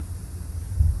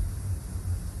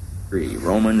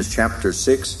Romans chapter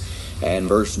 6 and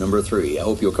verse number 3. I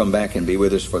hope you'll come back and be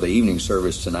with us for the evening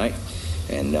service tonight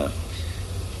and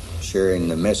sharing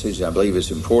the message. I believe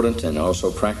is important and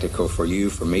also practical for you,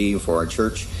 for me, for our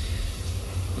church,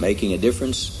 making a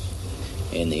difference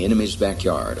in the enemy's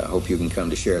backyard. I hope you can come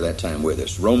to share that time with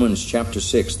us. Romans chapter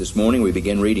 6 this morning, we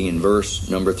begin reading in verse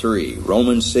number 3.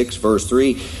 Romans 6 verse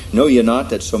 3, know ye not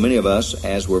that so many of us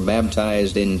as were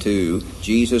baptized into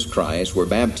Jesus Christ were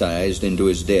baptized into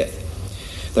his death?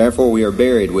 Therefore we are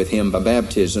buried with him by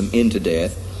baptism into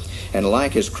death, and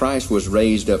like as Christ was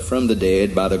raised up from the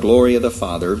dead by the glory of the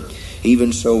Father,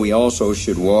 even so we also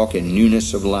should walk in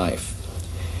newness of life.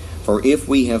 For if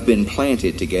we have been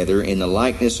planted together in the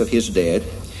likeness of his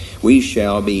death, we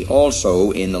shall be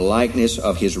also in the likeness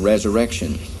of his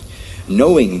resurrection.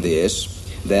 Knowing this,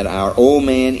 that our old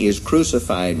man is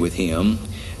crucified with him,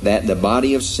 that the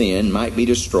body of sin might be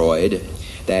destroyed,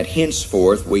 that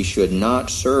henceforth we should not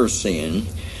serve sin,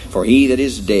 for he that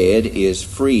is dead is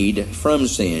freed from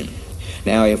sin.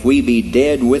 Now if we be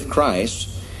dead with Christ,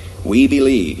 we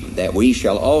believe that we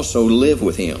shall also live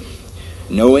with him,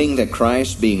 knowing that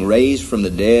Christ, being raised from the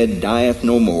dead, dieth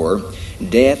no more,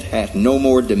 death hath no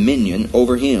more dominion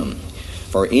over him.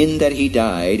 For in that he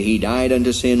died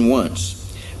unto sin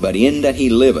once, but in that he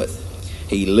liveth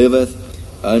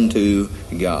unto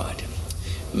God.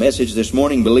 Message this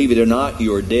morning, believe it or not,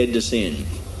 you are dead to sin.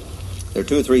 There are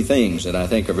two or three things that I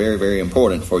think are very, very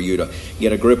important for you to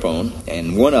get a grip on.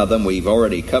 And one of them we've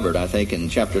already covered, I think, in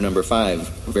chapter number 5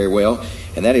 very well.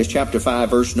 And that is chapter 5,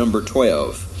 verse number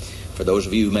 12. For those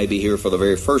of you who may be here for the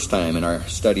very first time in our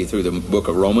study through the book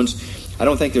of Romans, I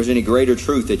don't think there's any greater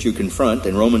truth that you confront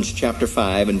than Romans chapter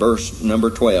 5 and verse number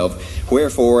 12.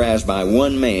 Wherefore, as by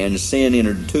one man sin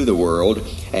entered into the world,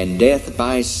 and death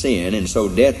by sin, and so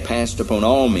death passed upon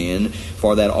all men,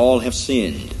 for that all have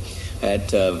sinned.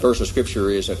 That verse of Scripture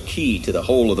is a key to the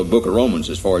whole of the book of Romans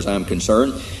as far as I'm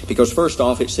concerned, because first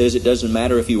off it says it doesn't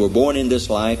matter if you were born in this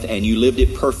life and you lived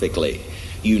it perfectly.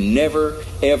 You never,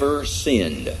 ever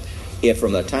sinned. If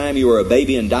from the time you were a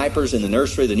baby in diapers in the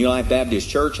nursery of the New Life Baptist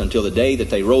Church until the day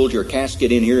that they rolled your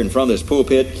casket in here in front of this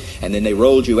pulpit, and then they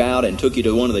rolled you out and took you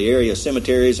to one of the area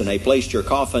cemeteries and they placed your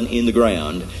coffin in the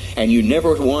ground, and you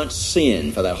never once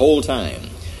sinned for that whole time,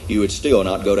 you would still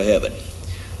not go to heaven.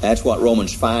 That's what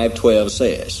Romans 5:12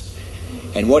 says.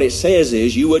 And what it says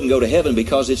is you wouldn't go to heaven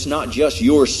because it's not just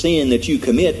your sin that you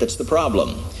commit that's the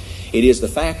problem. It is the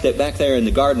fact that back there in the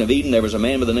Garden of Eden there was a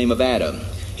man by the name of Adam.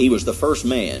 He was the first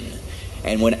man.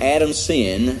 And when Adam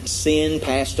sinned, sin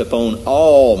passed upon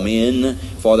all men,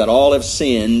 for that all have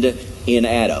sinned in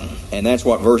Adam. And that's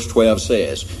what verse 12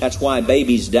 says. That's why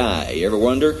babies die. You ever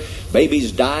wonder?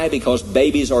 Babies die because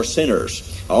babies are sinners.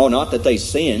 Oh, not that they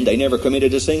sinned. They never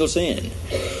committed a single sin.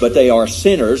 But they are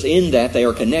sinners in that they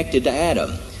are connected to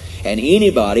Adam. And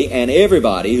anybody and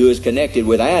everybody who is connected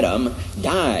with Adam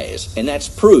dies. And that's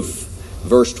proof,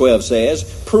 verse 12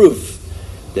 says, proof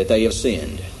that they have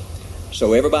sinned.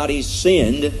 So everybody's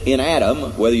sinned in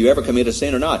Adam, whether you ever commit a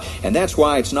sin or not. And that's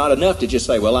why it's not enough to just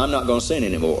say, well, I'm not going to sin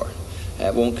anymore.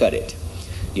 That won't cut it.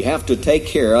 You have to take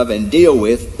care of and deal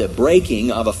with the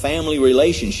breaking of a family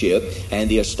relationship and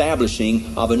the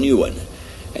establishing of a new one.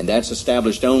 And that's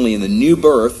established only in the new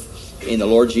birth in the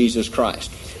Lord Jesus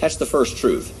Christ. That's the first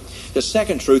truth. The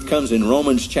second truth comes in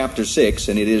Romans chapter 6,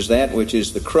 and it is that which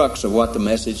is the crux of what the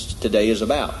message today is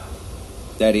about.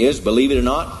 That is, believe it or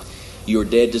not, you're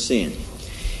dead to sin.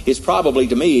 It's probably,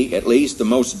 to me at least, the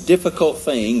most difficult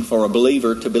thing for a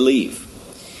believer to believe.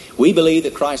 We believe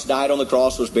that Christ died on the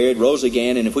cross, was buried, rose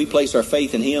again, and if we place our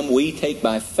faith in him, we take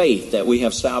by faith that we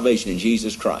have salvation in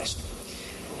Jesus Christ.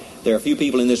 There are a few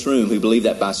people in this room who believe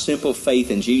that by simple faith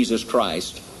in Jesus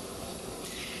Christ,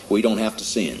 we don't have to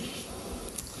sin.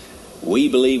 We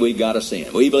believe we've got to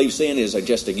sin. We believe sin is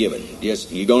just a given.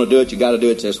 Yes, you're going to do it, you got to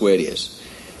do it, that's the way it is.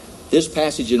 This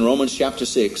passage in Romans chapter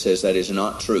 6 says that is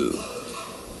not true.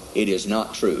 It is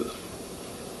not true.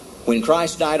 When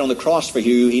Christ died on the cross for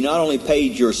you, he not only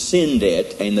paid your sin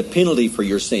debt and the penalty for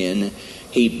your sin,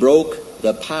 he broke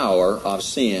the power of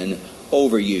sin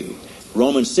over you.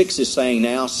 Romans 6 is saying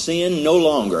now, sin no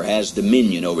longer has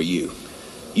dominion over you.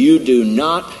 You do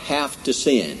not have to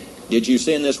sin. Did you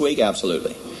sin this week?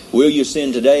 Absolutely. Will you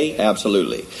sin today?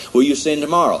 Absolutely. Will you sin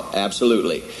tomorrow?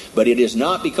 Absolutely. But it is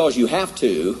not because you have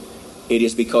to. It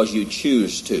is because you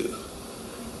choose to.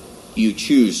 You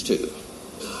choose to.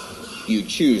 You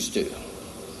choose to.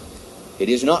 It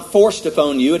is not forced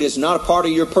upon you. It is not a part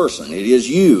of your person. It is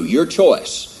you, your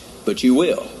choice. But you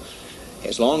will.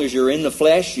 As long as you're in the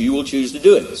flesh, you will choose to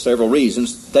do it. Several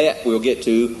reasons that we'll get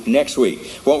to next week.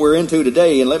 What we're into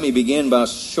today, and let me begin by a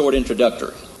short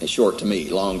introductory. It's short to me,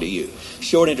 long to you.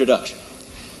 Short introduction.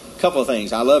 A couple of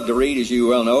things. I love to read, as you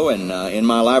well know, and in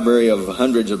my library of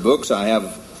hundreds of books, I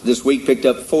have this week picked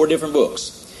up 4 different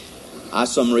books. I,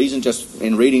 some reason, just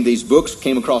in reading these books,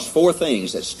 came across 4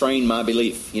 things that strained my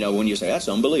belief. You know, when you say, that's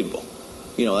unbelievable.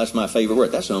 You know, that's my favorite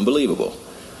word. That's unbelievable.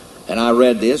 And I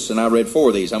read this, and I read 4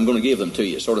 of these. I'm going to give them to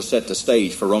you, sort of set the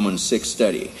stage for Romans 6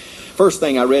 study. First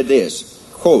thing, I read this,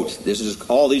 quote,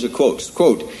 all these are quotes,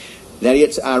 quote, that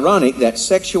it's ironic that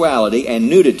sexuality and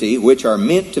nudity, which are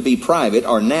meant to be private,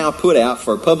 are now put out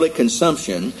for public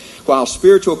consumption, while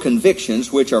spiritual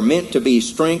convictions, which are meant to be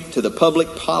strength to the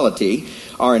public polity,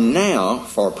 are now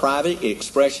for private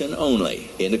expression only.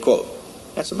 End of quote.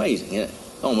 That's amazing, isn't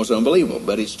it? Almost unbelievable,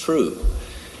 but it's true.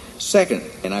 Second,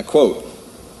 and I quote,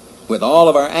 with all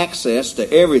of our access to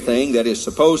everything that is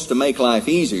supposed to make life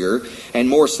easier and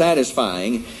more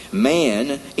satisfying,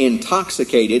 man,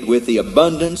 intoxicated with the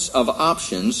abundance of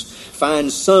options,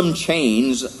 finds some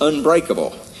chains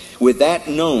unbreakable. With that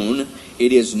known,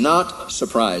 it is not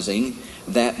surprising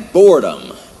that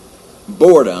boredom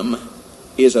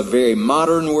is a very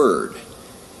modern word.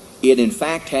 It in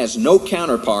fact has no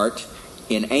counterpart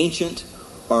in ancient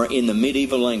or in the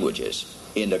medieval languages.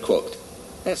 End of quote.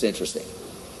 That's interesting.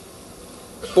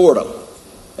 Boredom.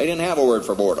 They didn't have a word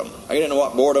for boredom. They didn't know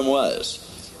what boredom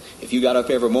was. If you got up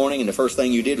every morning and the first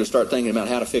thing you did was start thinking about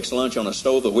how to fix lunch on a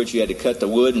stove of which you had to cut the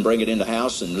wood and bring it in the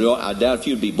house, and I doubt if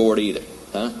you'd be bored either.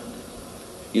 Huh?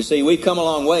 You see, we've come a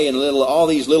long way, and all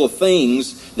these little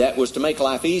things that was to make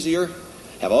life easier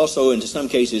have also, in some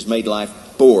cases, made life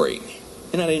boring.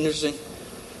 Isn't that interesting?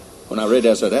 When I read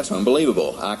that, I said, that's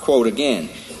unbelievable. I quote again,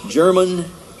 German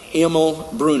Emil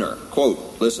Brunner,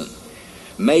 quote, listen,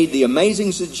 made the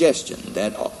amazing suggestion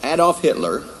that Adolf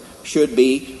Hitler should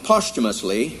be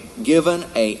posthumously given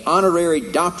an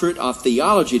honorary doctorate of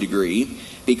theology degree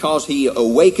because he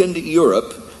awakened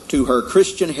Europe to her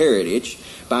Christian heritage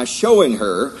by showing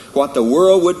her what the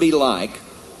world would be like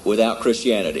without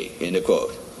Christianity. End of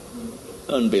quote.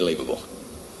 Unbelievable.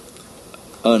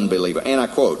 Unbelievable. And I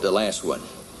quote the last one.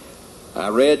 I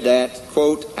read that,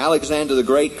 quote, Alexander the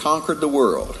Great conquered the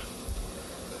world,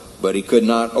 but he could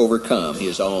not overcome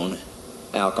his own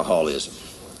alcoholism.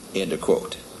 End of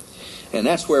quote. And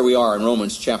that's where we are in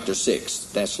Romans chapter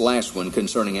 6. That's the last one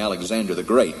concerning Alexander the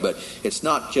Great. But it's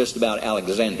not just about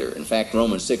Alexander. In fact,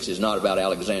 Romans 6 is not about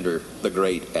Alexander the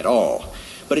Great at all.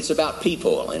 But it's about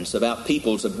people, and it's about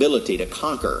people's ability to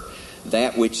conquer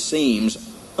that which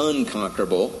seems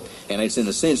unconquerable. And it's in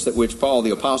the sense that which Paul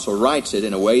the Apostle writes it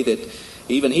in a way that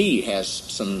even he has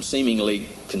some seemingly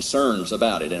concerns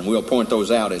about it, and we'll point those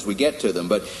out as we get to them.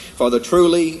 But for the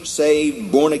truly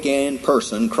saved, born-again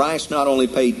person, Christ not only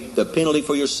paid the penalty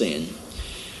for your sin,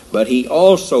 but he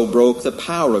also broke the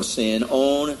power of sin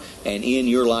on and in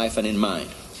your life and in mine.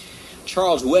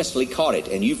 Charles Wesley caught it,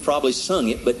 and you've probably sung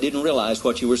it but didn't realize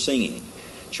what you were singing.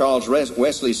 Charles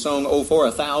Wesley sung, "Oh, for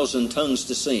 1,000 tongues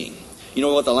to sing." You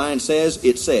know what the line says?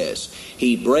 It says,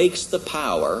 he breaks the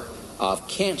power of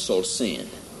canceled sin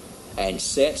and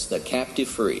sets the captive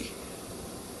free.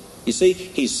 You see,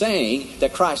 he's saying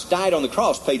that Christ died on the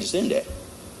cross, paid the sin debt,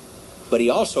 but he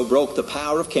also broke the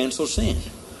power of canceled sin.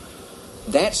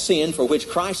 That sin for which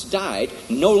Christ died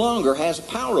no longer has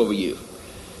power over you.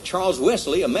 Charles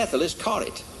Wesley, a Methodist, caught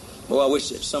it. Well, I wish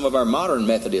that some of our modern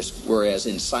Methodists were as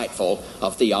insightful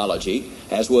of theology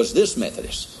as was this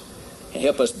Methodist, and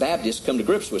help us Baptists come to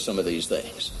grips with some of these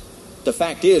things. The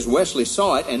fact is, Wesley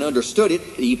saw it and understood it.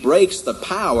 He breaks the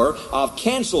power of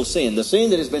canceled sin, the sin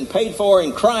that has been paid for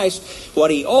in Christ. What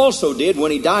he also did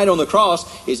when he died on the cross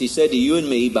is he said to you and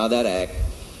me by that act,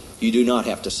 you do not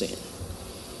have to sin.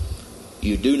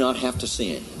 You do not have to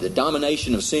sin. The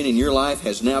domination of sin in your life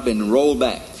has now been rolled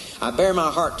back. I bear my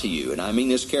heart to you, and I mean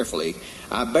this carefully.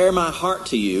 I bear my heart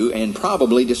to you and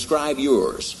probably describe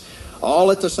yours,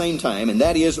 all at the same time, and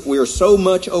that is we're so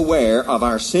much aware of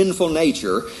our sinful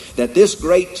nature that this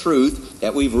great truth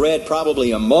that we've read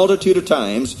probably a multitude of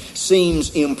times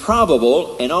seems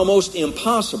improbable and almost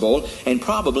impossible and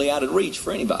probably out of reach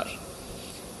for anybody.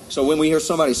 So when we hear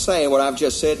somebody say what I've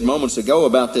just said moments ago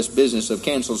about this business of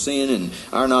canceled sin and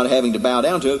our not having to bow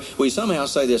down to it, we somehow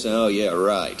say this, oh yeah,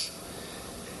 right.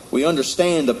 We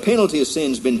understand the penalty of sin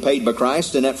has been paid by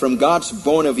Christ, and that from God's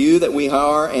point of view that we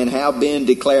are and have been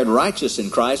declared righteous in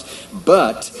Christ.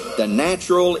 But the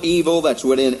natural evil that's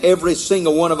within every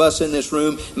single one of us in this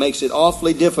room makes it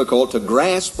awfully difficult to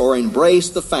grasp or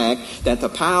embrace the fact that the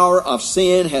power of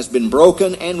sin has been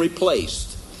broken and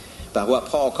replaced by what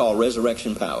Paul called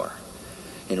resurrection power.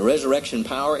 And resurrection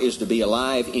power is to be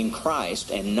alive in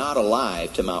Christ and not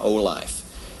alive to my old life.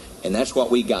 And that's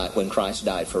what we got when Christ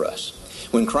died for us.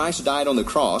 When Christ died on the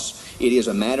cross, it is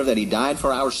a matter that he died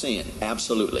for our sin.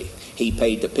 Absolutely. He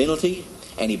paid the penalty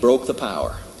and he broke the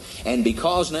power. And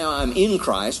because now I'm in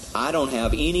Christ, I don't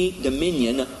have any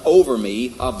dominion over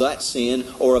me of that sin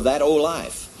or of that old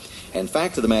life. And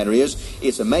fact of the matter is,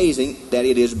 it's amazing that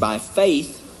it is by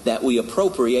faith that we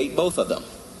appropriate both of them.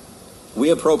 We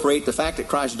appropriate the fact that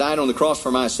Christ died on the cross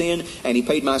for my sin and he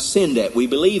paid my sin debt. We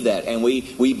believe that and we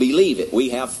believe it.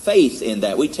 We have faith in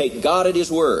that. We take God at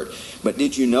his word. But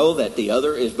did you know that the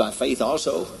other is by faith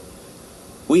also?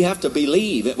 We have to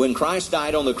believe that when Christ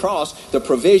died on the cross, the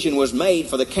provision was made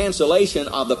for the cancellation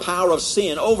of the power of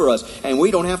sin over us. And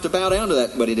we don't have to bow down to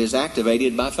that, but it is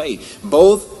activated by faith.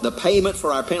 Both the payment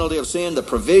for our penalty of sin, the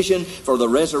provision for the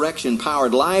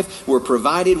resurrection-powered life were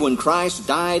provided when Christ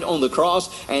died on the cross.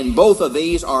 And both of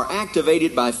these are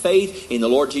activated by faith in the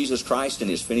Lord Jesus Christ and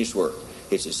his finished work.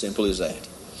 It's as simple as that.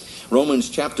 Romans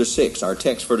chapter 6, our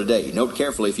text for today. Note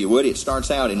carefully, if you would. It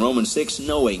starts out in Romans 6,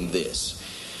 knowing this.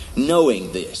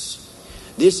 Knowing this.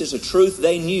 This is a truth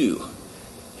they knew.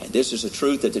 And this is a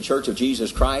truth that the Church of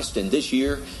Jesus Christ in this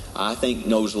year, I think,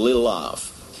 knows little of.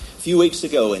 A few weeks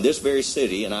ago in this very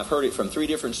city, and I've heard it from 3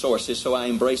 different sources, so I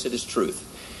embrace it as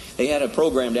truth. They had a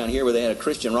program down here where they had a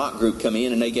Christian rock group come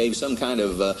in and they gave some kind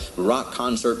of rock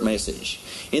concert message.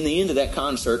 In the end of that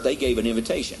concert, they gave an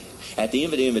invitation. At the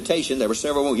end of the invitation, there were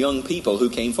several young people who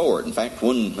came forward. In fact,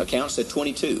 one account said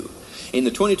 22. In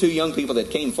the 22 young people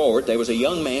that came forward, there was a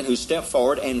young man who stepped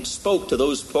forward and spoke to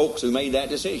those folks who made that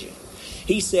decision.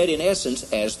 He said, in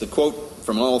essence, as the quote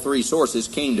from all 3 sources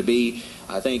came to be,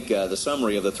 I think the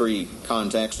summary of the 3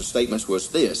 contexts or statements was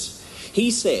this.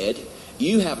 He said,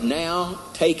 you have now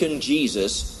taken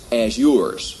Jesus as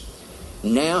yours.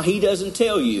 Now he doesn't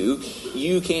tell you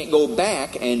you can't go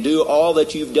back and do all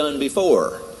that you've done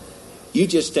before. You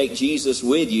just take Jesus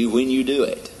with you when you do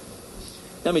it.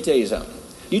 Let me tell you something.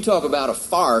 You talk about a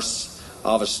farce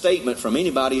of a statement from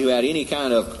anybody who had any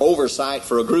kind of oversight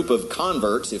for a group of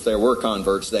converts, if there were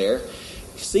converts there.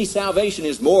 See, salvation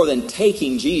is more than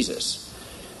taking Jesus.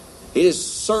 It is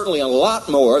certainly a lot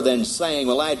more than saying,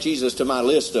 well, add Jesus to my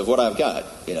list of what I've got,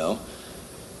 you know.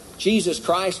 Jesus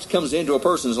Christ comes into a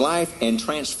person's life and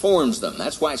transforms them.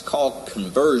 That's why it's called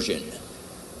conversion.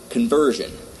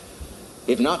 Conversion.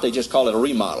 If not, they just call it a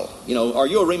remodel. You know, are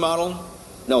you a remodel?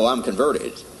 No, I'm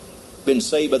converted. Been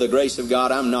saved by the grace of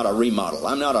God. I'm not a remodel.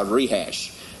 I'm not a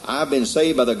rehash. I've been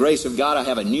saved by the grace of God. I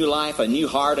have a new life, a new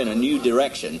heart, and a new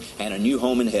direction, and a new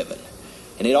home in heaven.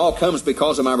 And it all comes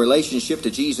because of my relationship to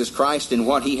Jesus Christ and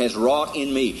what he has wrought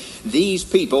in me. These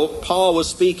people Paul was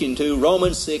speaking to,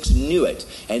 Romans 6, knew it.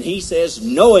 And he says,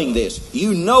 knowing this,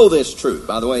 you know this truth.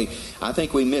 By the way, I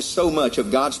think we miss so much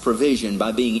of God's provision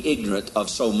by being ignorant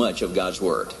of so much of God's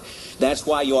word. That's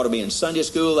why you ought to be in Sunday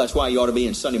school. That's why you ought to be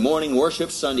in Sunday morning worship,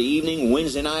 Sunday evening,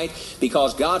 Wednesday night.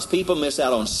 Because God's people miss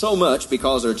out on so much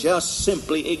because they're just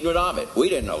simply ignorant of it. We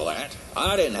didn't know that.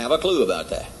 I didn't have a clue about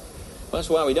that. Well,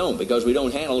 that's why we don't. Because we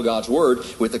don't handle God's word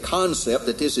with the concept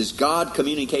that this is God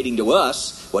communicating to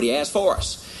us what he has for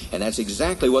us. And that's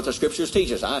exactly what the Scriptures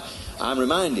teach us. I'm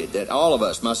reminded that all of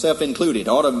us, myself included,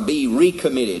 ought to be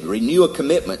recommitted, renew a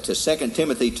commitment to 2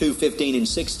 Timothy 2:15 and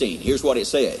 16. Here's what it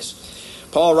says.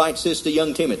 Paul writes this to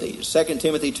young Timothy, 2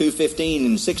 Timothy 2:15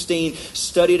 and 16,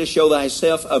 study to show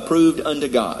thyself approved unto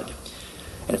God.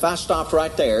 And if I stopped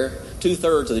right there,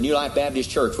 2/3 of the New Life Baptist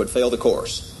Church would fail the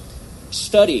course.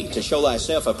 Study to show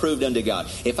thyself approved unto God.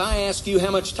 If I ask you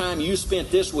how much time you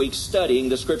spent this week studying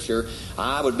the Scripture,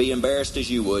 I would be embarrassed as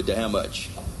you would to how much.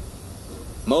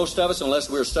 Most of us, unless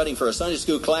we're studying for a Sunday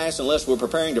school class, unless we're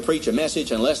preparing to preach a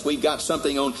message, unless we've got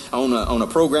something on a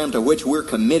program to which we're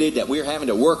committed that we're having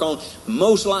to work on,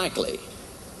 most likely,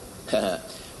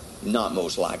 not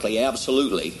most likely,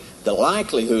 absolutely, the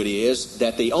likelihood is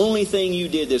that the only thing you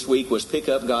did this week was pick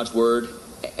up God's Word,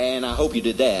 and I hope you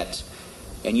did that,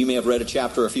 and you may have read a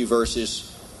chapter or a few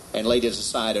verses and laid it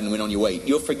aside and went on your way.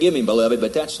 You'll forgive me, beloved,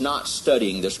 but that's not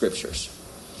studying the Scriptures.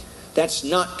 That's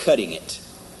not cutting it.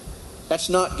 That's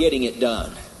not getting it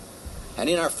done. And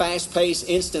in our fast-paced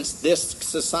instance, this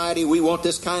society, we want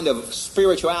this kind of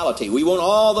spirituality. We want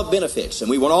all the benefits, and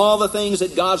we want all the things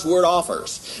that God's Word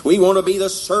offers. We want to be the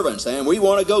servants, and we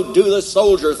want to go do the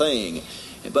soldier thing.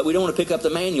 But we don't want to pick up the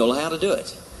manual how to do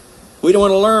it. We don't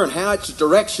want to learn how its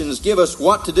directions give us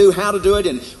what to do, how to do it,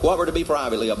 and what we're to be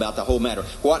privately about the whole matter.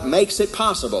 What makes it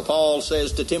possible? Paul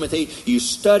says to Timothy, you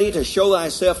study to show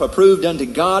thyself approved unto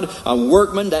God, a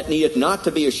workman that needeth not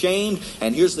to be ashamed.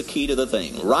 And here's the key to the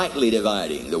thing, rightly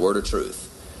dividing the word of truth.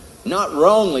 Not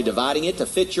wrongly dividing it to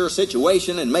fit your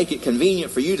situation and make it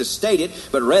convenient for you to state it,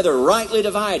 but rather rightly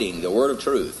dividing the word of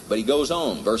truth. But he goes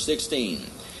on, verse 16,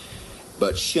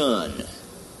 but shun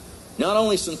Not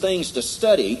only some things to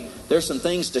study, there's some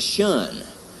things to shun.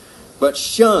 But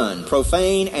shun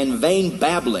profane and vain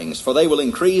babblings, for they will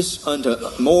increase unto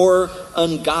more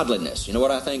ungodliness. You know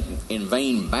what I think in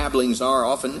vain babblings are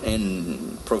often,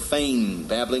 and profane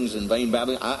babblings and vain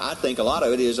babblings? I think a lot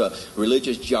of it is a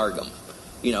religious jargon.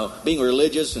 You know, being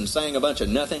religious and saying a bunch of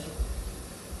nothing.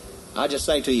 I just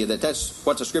say to you that that's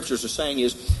what the Scriptures are saying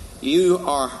is you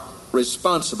are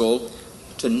responsible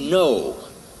to know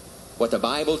what the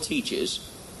Bible teaches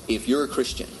if you're a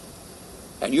Christian.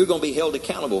 And you're going to be held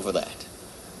accountable for that.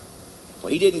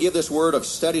 Well, he didn't give this word of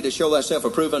study to show thyself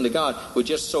approved unto God, but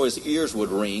just so his ears would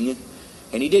ring.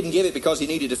 And he didn't give it because he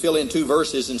needed to fill in 2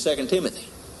 verses in 2 Timothy.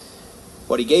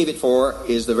 What he gave it for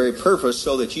is the very purpose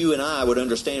so that you and I would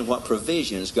understand what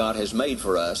provisions God has made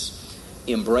for us,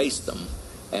 embrace them,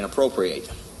 and appropriate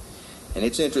them. And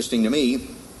it's interesting to me,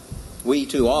 we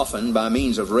too often, by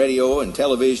means of radio and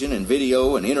television and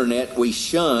video and internet, we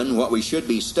shun what we should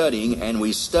be studying, and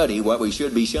we study what we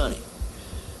should be shunning.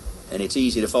 And it's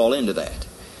easy to fall into that.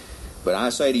 But I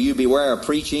say to you, beware of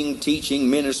preaching, teaching,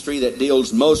 ministry that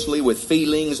deals mostly with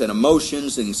feelings and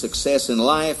emotions and success in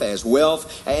life as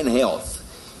wealth and health.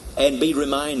 And be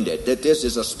reminded that this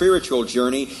is a spiritual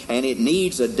journey, and it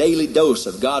needs a daily dose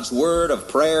of God's Word, of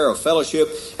prayer, of fellowship,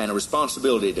 and a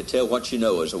responsibility to tell what you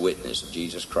know as a witness of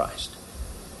Jesus Christ.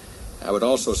 I would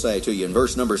also say to you in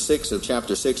verse number 6 of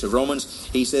chapter 6 of Romans,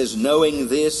 he says, knowing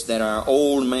this, that our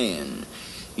old man.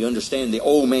 You understand the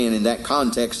old man in that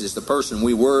context is the person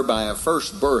we were by our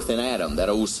first birth in Adam, that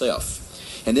old self.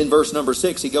 And then verse number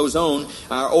 6, he goes on,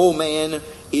 our old man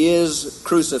is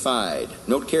crucified.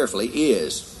 Note carefully,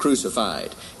 is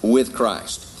crucified with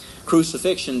Christ.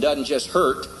 Crucifixion doesn't just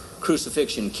hurt,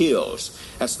 crucifixion kills.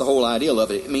 That's the whole idea of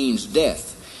it. It means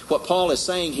death. What Paul is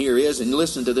saying here is, and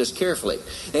listen to this carefully,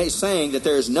 he's saying that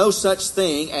there is no such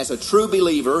thing as a true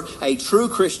believer, a true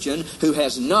Christian, who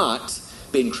has not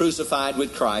been crucified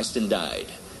with Christ and died.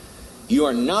 You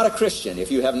are not a Christian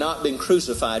if you have not been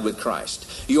crucified with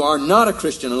Christ. You are not a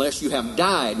Christian unless you have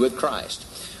died with Christ.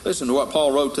 Listen to what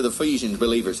Paul wrote to the Ephesians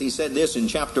believers. He said this in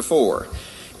chapter 4.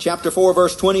 Chapter 4,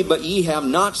 verse 20, but ye have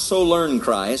not so learned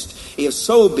Christ, if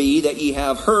so be that ye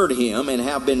have heard him and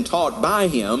have been taught by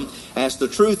him, as the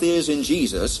truth is in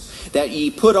Jesus, that ye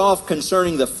put off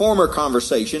concerning the former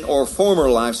conversation or former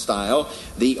lifestyle,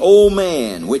 the old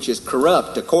man, which is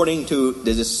corrupt according to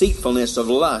the deceitfulness of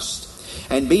lust,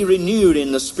 and be renewed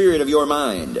in the spirit of your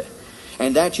mind,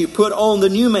 and that you put on the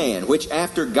new man, which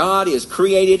after God is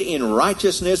created in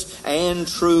righteousness and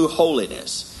true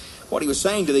holiness. What he was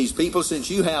saying to these people, since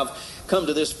you have come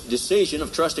to this decision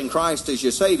of trusting Christ as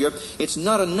your Savior, it's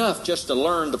not enough just to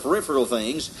learn the peripheral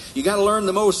things. You got to learn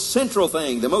the most central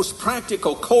thing, the most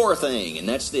practical core thing, and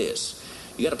that's this.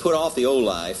 You got to put off the old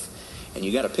life, and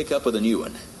you got to pick up with a new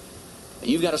one. And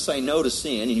you've got to say no to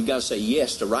sin, and you've got to say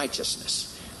yes to righteousness.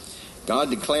 God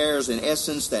declares in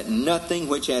essence that nothing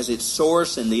which has its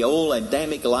source in the old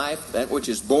Adamic life, that which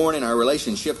is born in our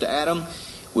relationship to Adam,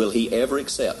 will he ever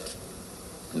accept.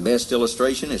 The best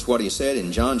illustration is what he said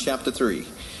in John chapter 3.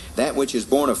 That which is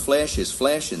born of flesh is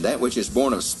flesh, and that which is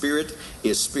born of spirit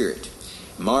is spirit.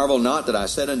 Marvel not that I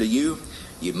said unto you,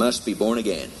 you must be born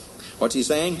again. What's he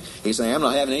saying? He's saying, I'm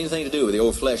not having anything to do with the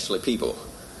old fleshly people.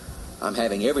 I'm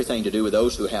having everything to do with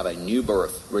those who have a new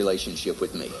birth relationship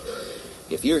with me.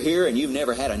 If you're here and you've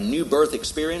never had a new birth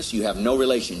experience, you have no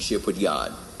relationship with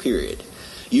God, period.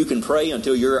 You can pray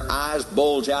until your eyes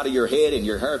bulge out of your head and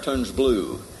your hair turns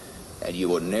blue, and you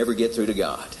will never get through to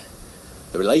God.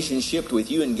 The relationship with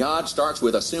you and God starts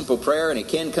with a simple prayer, and it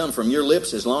can come from your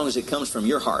lips as long as it comes from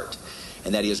your heart.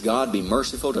 And that is, God, be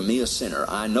merciful to me, a sinner.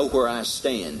 I know where I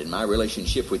stand in my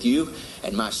relationship with you,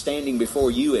 and my standing before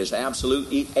you is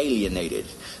absolutely alienated.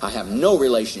 I have no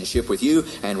relationship with you,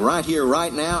 and right here,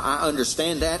 right now, I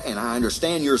understand that, and I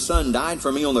understand your Son died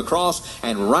for me on the cross,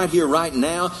 and right here, right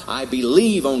now, I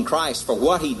believe on Christ for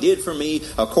what he did for me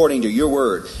according to your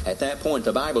word. At that point,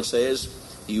 the Bible says,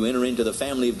 you enter into the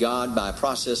family of God by a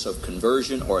process of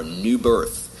conversion or a new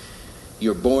birth.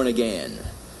 You're born again.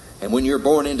 And when you're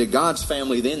born into God's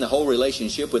family, then the whole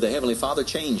relationship with the Heavenly Father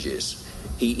changes.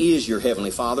 He is your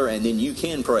Heavenly Father, and then you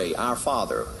can pray, Our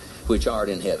Father, which art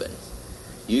in heaven.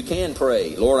 You can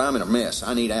pray, Lord, I'm in a mess.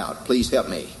 I need out. Please help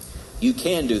me. You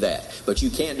can do that. But you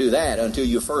can't do that until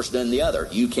you've first done the other.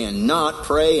 You cannot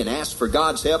pray and ask for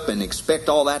God's help and expect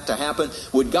all that to happen.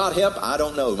 Would God help? I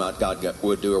don't know what God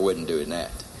would do or wouldn't do in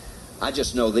that. I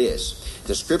just know this.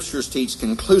 The Scriptures teach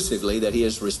conclusively that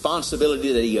his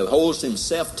responsibility that he holds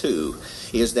himself to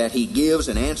is that he gives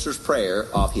and answers prayer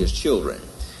of his children,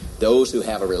 those who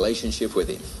have a relationship with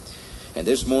him. And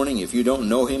this morning, if you don't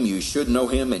know Him, you should know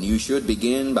Him, and you should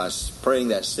begin by praying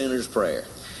that sinner's prayer.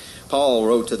 Paul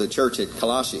wrote to the church at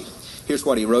Colossae. Here's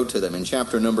what he wrote to them in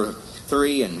chapter number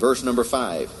 3 and verse number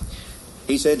 5.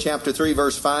 He said, chapter 3,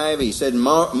 verse 5, he said,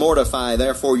 "Mortify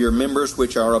therefore your members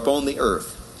which are upon the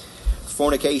earth,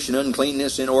 fornication,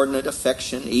 uncleanness, inordinate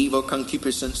affection, evil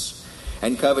concupiscence,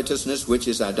 and covetousness, which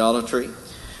is idolatry."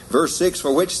 Verse 6,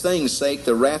 "For which things' sake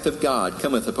the wrath of God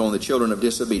cometh upon the children of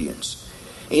disobedience,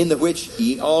 in the which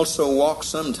ye also walked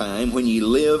sometime when ye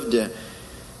lived in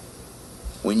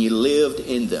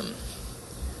them."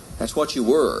 That's what you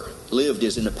were. Lived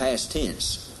is in the past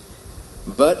tense.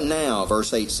 "But now,"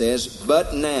 verse 8 says,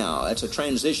 "but now," that's a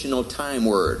transitional time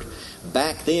word.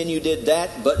 Back then you did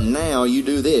that, but now you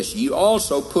do this. "You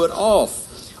also put off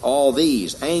all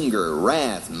these: anger,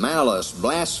 wrath, malice,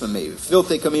 blasphemy,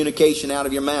 filthy communication out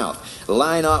of your mouth.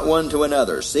 Lie not one to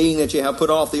another, seeing that you have put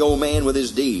off the old man with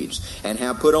his deeds, and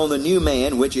have put on the new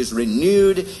man, which is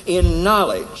renewed in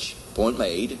knowledge." Point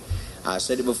made. I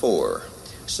said it before.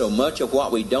 So much of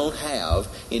what we don't have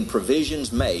in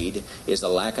provisions made is a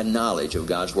lack of knowledge of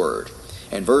God's Word.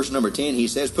 And verse number 10, he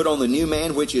says, "Put on the new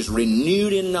man, which is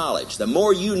renewed in knowledge." The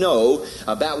more you know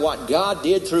about what God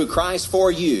did through Christ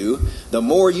for you, the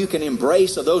more you can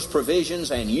embrace of those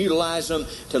provisions and utilize them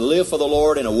to live for the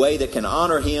Lord in a way that can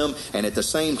honor Him and at the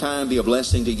same time be a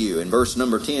blessing to you. And verse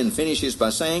number 10 finishes by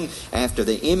saying, "After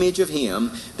the image of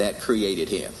Him that created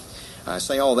Him." I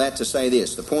say all that to say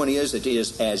this. The point is, it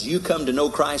is as you come to know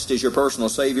Christ as your personal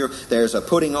Savior, there's a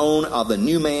putting on of the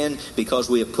new man because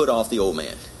we have put off the old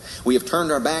man. We have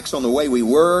turned our backs on the way we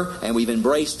were, and we've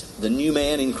embraced the new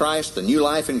man in Christ, the new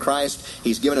life in Christ.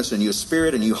 He's given us a new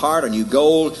spirit, a new heart, a new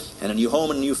goal, and a new home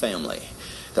and a new family.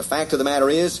 The fact of the matter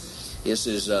is, this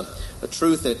is a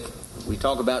truth that we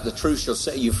talk about, the truth shall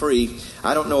set you free.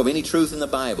 I don't know of any truth in the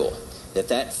Bible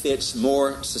that fits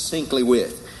more succinctly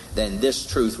with than this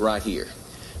truth right here.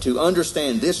 To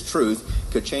understand this truth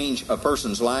could change a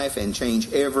person's life and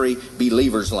change every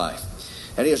believer's life.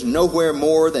 That is nowhere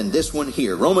more than this one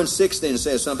here. Romans 6 then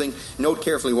says something. Note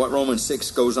carefully what Romans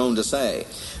 6 goes on to say.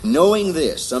 "Knowing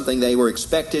this," something they were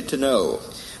expected to know,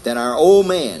 "that our old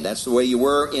man," that's the way you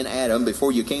were in Adam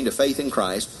before you came to faith in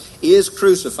Christ, "is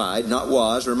crucified," not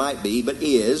was or might be, but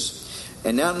is.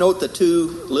 And now note the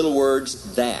two little words,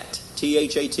 "that."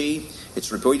 T-H-A-T. It's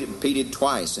repeated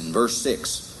twice in verse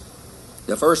 6.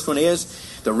 The first one is,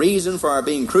 the reason for our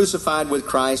being crucified with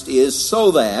Christ is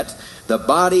so that the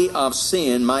body of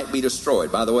sin might be destroyed.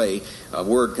 By the way, a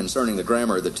word concerning the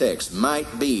grammar of the text.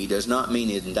 Might be does not mean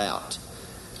in doubt.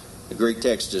 The Greek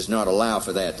text does not allow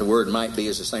for that. The word might be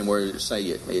is the same word that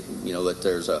say that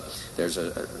there's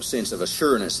a sense of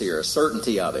assurance here, a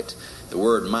certainty of it. The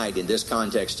word might in this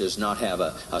context does not have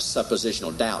a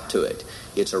suppositional doubt to it.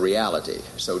 It's a reality.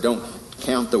 So don't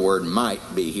count the word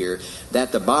might be here.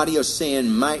 That the body of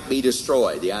sin might be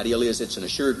destroyed. The ideal is it's an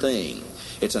assured thing.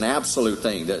 It's an absolute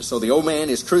thing. So the old man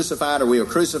is crucified, or we are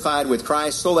crucified with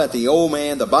Christ, so that the old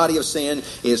man, the body of sin,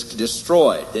 is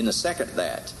destroyed. Then the second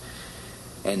that.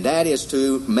 And that is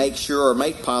to make sure or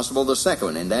make possible the second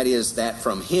one. And that is that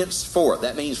from henceforth,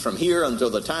 that means from here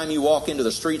until the time you walk into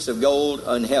the streets of gold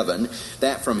in heaven,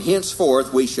 that from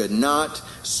henceforth we should not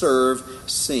serve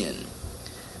sin.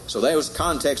 So that was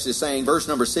context is saying, verse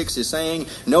number 6 is saying,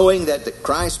 knowing that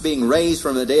Christ being raised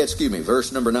from the dead,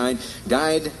 verse number 9,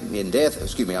 died in death,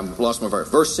 I've lost my verse.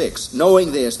 Verse 6,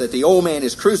 knowing this, that the old man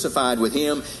is crucified with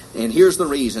him, and here's the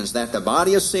reasons, that the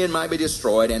body of sin might be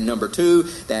destroyed, and number 2,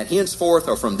 that henceforth,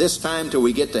 or from this time till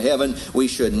we get to heaven, we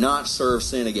should not serve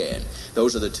sin again.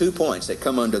 Those are the 2 points that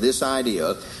come under this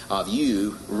idea of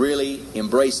you really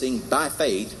embracing by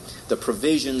faith the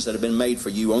provisions that have been made for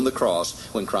you on the cross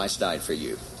when Christ died for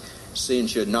you. Sin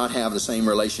should not have the same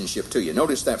relationship to you.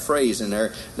 Notice that phrase in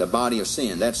there, the body of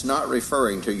sin. That's not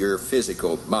referring to your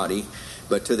physical body,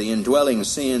 but to the indwelling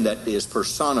sin that is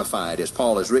personified, as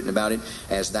Paul has written about it,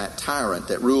 as that tyrant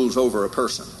that rules over a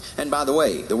person. And by the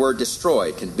way, the word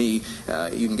destroyed can be,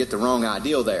 you can get the wrong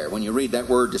idea there. When you read that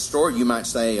word destroyed, you might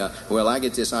say, well, I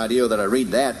get this idea that I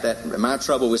read that my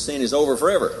trouble with sin is over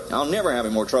forever. I'll never have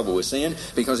any more trouble with sin,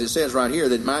 because it says right here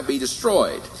that it might be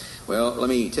destroyed. Well, let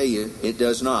me tell you, it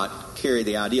does not carry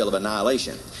the ideal of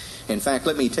annihilation. In fact,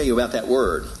 let me tell you about that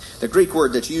word. The Greek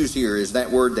word that's used here is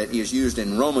that word that is used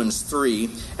in Romans 3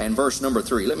 and verse number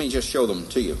 3. Let me just show them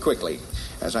to you quickly.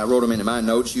 As I wrote them into my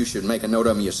notes, you should make a note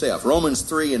of them yourself. Romans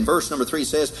 3 and verse number 3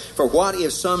 says, "For what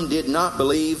if some did not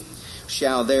believe?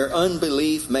 Shall their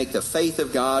unbelief make the faith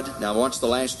of God," now watch the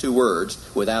last 2 words,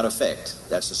 "without effect?"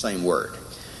 That's the same word.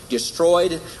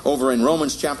 Destroyed over in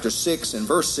Romans chapter 6 and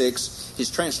verse 6 is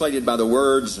translated by the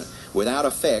words "without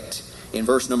effect," in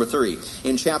verse number 3.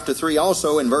 In chapter 3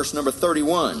 also in verse number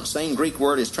 31, same Greek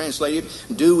word is translated,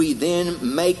 do we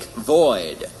then make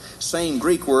void? Same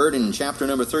Greek word in chapter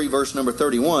number 3, verse number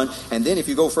 31. And then if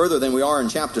you go further than we are in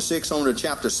chapter 6 on to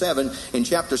chapter 7, in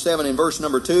chapter 7 in verse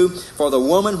number 2, for the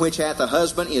woman which hath a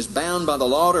husband is bound by the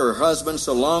law to her husband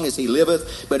so long as he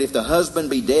liveth, but if the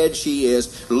husband be dead, she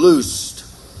is loosed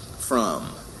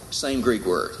from. Same Greek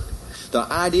word. The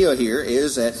idea here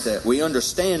is that we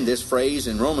understand this phrase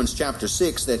in Romans chapter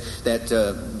 6, that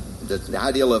the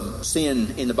ideal of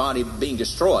sin in the body being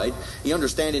destroyed. You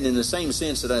understand it in the same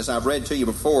sense that as I've read to you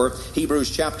before, Hebrews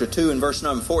chapter 2 and verse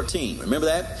number 14. Remember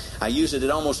that? I use it at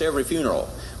almost every funeral.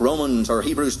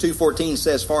 Hebrews 2:14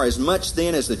 says, for as much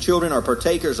then as the children are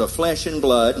partakers of flesh and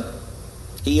blood,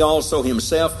 he also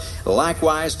himself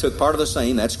likewise took part of the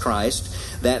same, that's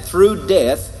Christ, that through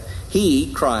death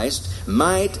he, Christ,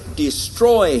 might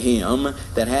destroy him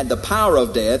that had the power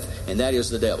of death, and that is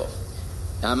the devil.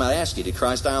 Now I might ask you, did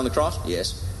Christ die on the cross?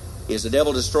 Yes. Is the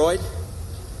devil destroyed?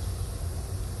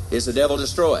 Is the devil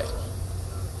destroyed?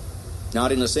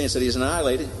 Not in the sense that he's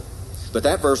annihilated, but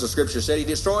that verse of Scripture said he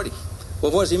destroyed him.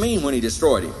 Well, what does he mean when he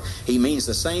destroyed him? He means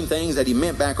the same things that he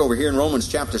meant back over here in Romans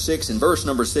chapter 6 and verse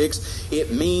number 6.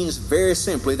 It means very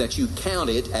simply that you count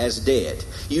it as dead.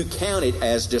 You count it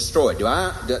as destroyed. Do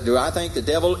I think the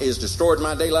devil is destroyed in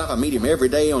my daily life? I meet him every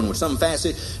day on some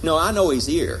facet. No, I know he's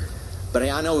here. But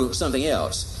I know something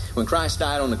else. When Christ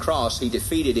died on the cross, he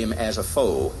defeated him as a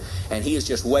foe. And he is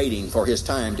just waiting for his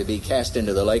time to be cast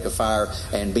into the lake of fire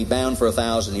and be bound for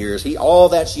 1,000 years. All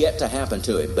that's yet to happen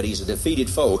to him. But he's a defeated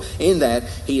foe in that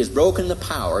he has broken the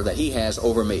power that he has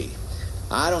over me.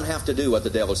 I don't have to do what the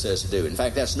devil says to do. In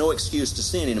fact, that's no excuse to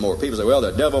sin anymore. People say, well,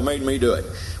 the devil made me do it.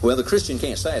 Well, the Christian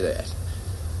can't say that.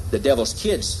 The devil's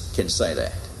kids can say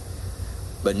that.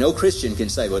 But no Christian can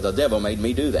say, well, the devil made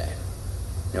me do that.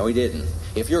 No, he didn't.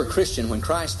 If you're a Christian, when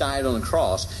Christ died on the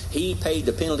cross, he paid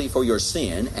the penalty for your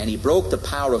sin, and he broke the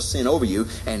power of sin over you,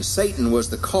 and Satan was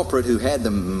the culprit who had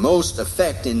the most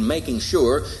effect in making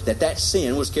sure that that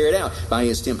sin was carried out by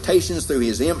his temptations through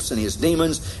his imps and his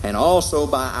demons, and also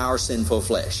by our sinful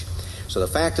flesh. So the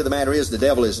fact of the matter is the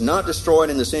devil is not destroyed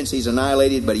in the sense he's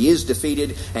annihilated, but he is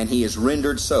defeated and he is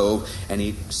rendered so, and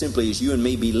he simply is you and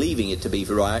me believing it to be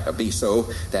so,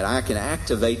 that I can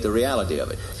activate the reality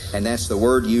of it. And that's the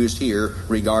word used here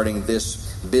regarding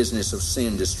this business of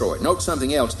sin destroyed. Note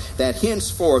something else, that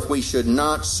henceforth we should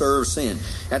not serve sin.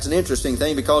 That's an interesting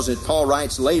thing because Paul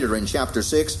writes later in chapter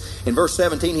 6, in verse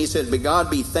 17, he said, but God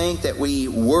be thanked that ye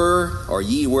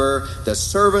were the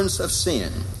servants of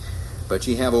sin, but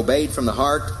ye have obeyed from the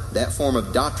heart that form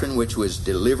of doctrine which was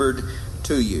delivered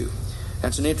to you.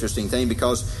 That's an interesting thing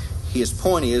because his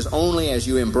point is only as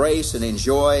you embrace and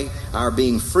enjoy our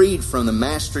being freed from the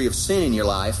mastery of sin in your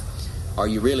life are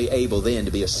you really able then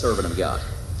to be a servant of God.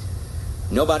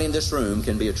 Nobody in this room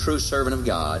can be a true servant of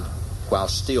God while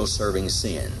still serving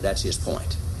sin. That's his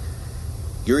point.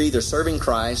 You're either serving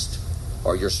Christ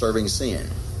or you're serving sin.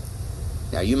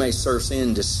 Now, you may serve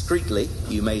sin discreetly.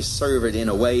 You may serve it in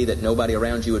a way that nobody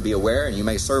around you would be aware, and you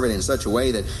may serve it in such a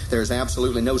way that there's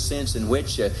absolutely no sense in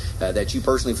which that you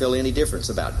personally feel any difference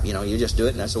about it. You just do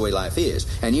it, and that's the way life is.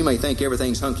 And you may think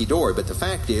everything's hunky-dory, but the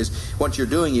fact is, what you're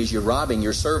doing is you're robbing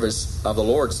your service of the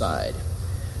Lord's side.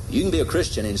 You can be a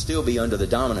Christian and still be under the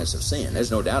dominance of sin. There's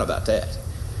no doubt about that.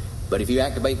 But if you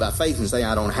activate by faith and say,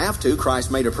 I don't have to,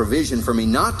 Christ made a provision for me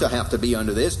not to have to be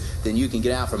under this, then you can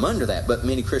get out from under that. But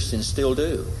many Christians still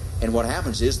do. And what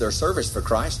happens is their service for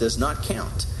Christ does not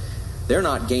count. They're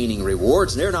not gaining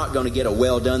rewards. They're not going to get a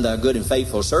well done, thou good and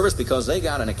faithful service because they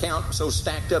got an account so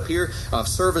stacked up here of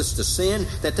service to sin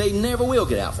that they never will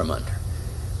get out from under.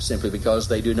 Simply because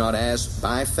they do not, as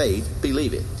by faith,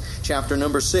 believe it. Chapter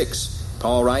number 6.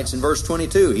 Paul writes in verse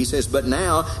 22, he says, but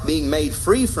now, being made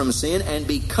free from sin and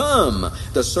become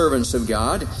the servants of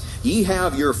God, ye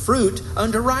have your fruit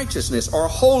unto righteousness, or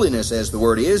holiness as the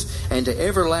word is, and to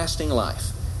everlasting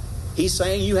life. He's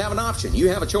saying you have an option. You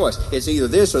have a choice. It's either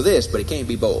this or this, but it can't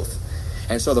be both.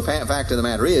 And so the fact of the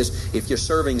matter is, if you're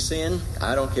serving sin,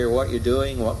 I don't care what you're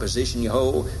doing, what position you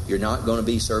hold, you're not going to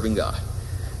be serving God.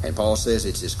 And Paul says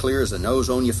it's as clear as the nose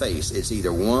on your face. It's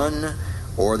either one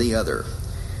or the other.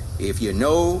 If you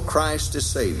know Christ as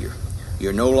Savior,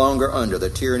 you're no longer under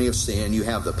the tyranny of sin. You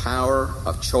have the power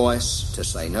of choice to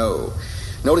say no.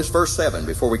 Notice verse 7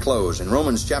 before we close. In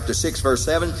Romans chapter 6, verse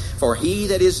 7, for he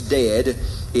that is dead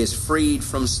is freed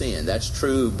from sin. That's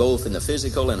true both in the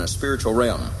physical and a spiritual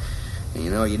realm. And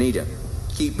you need to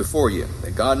keep before you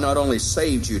that God not only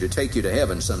saved you to take you to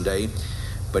heaven someday,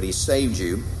 but he saved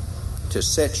you to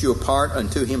set you apart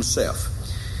unto himself.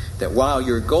 That while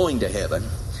you're going to heaven,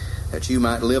 that you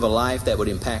might live a life that would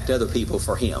impact other people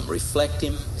for Him. Reflect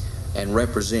Him and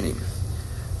represent Him.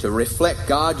 To reflect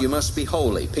God, you must be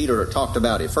holy. Peter talked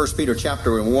about it. 1 Peter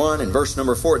chapter 1 and verse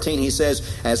number 14, he says,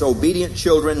 as obedient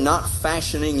children, not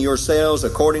fashioning yourselves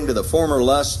according to the former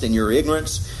lust in your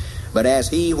ignorance, but as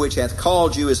He which hath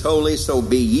called you is holy, so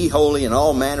be ye holy in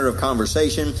all manner of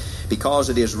conversation, because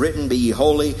it is written, be ye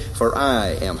holy, for I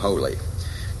am holy.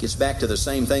 Gets back to the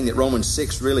same thing that Romans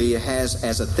 6 really has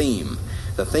as a theme.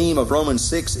 The theme of Romans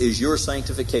 6 is your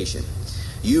sanctification.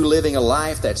 You living a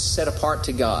life that's set apart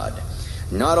to God,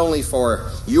 not only for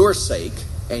your sake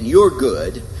and your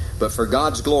good, but for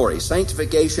God's glory.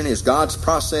 Sanctification is God's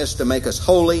process to make us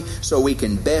holy so we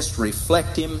can best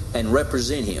reflect Him and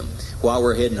represent Him while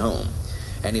we're heading home.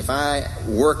 And if I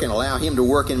work and allow Him to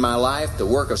work in my life, the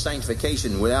work of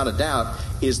sanctification, without a doubt,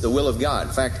 is the will of God.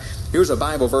 In fact, here's a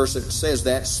Bible verse that says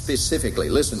that specifically.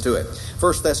 Listen to it.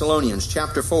 1 Thessalonians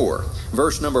chapter 4,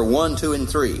 verse number 1, 2, and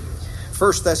 3.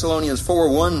 1 Thessalonians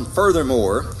 4:1,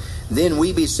 furthermore, then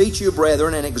we beseech you,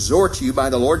 brethren, and exhort you by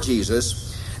the Lord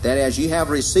Jesus, that as ye have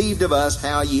received of us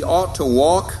how ye ought to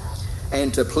walk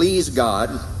and to please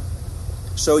God,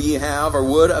 so ye have or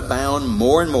would abound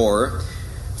more and more.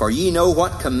 For ye know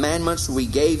what commandments we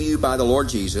gave you by the Lord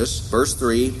Jesus. Verse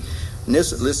 3,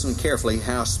 listen carefully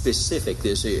how specific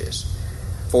this is.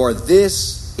 For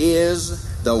this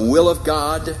is the will of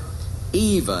God,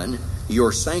 even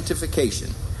your sanctification,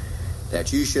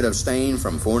 that you should abstain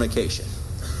from fornication.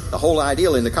 The whole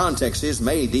ideal in the context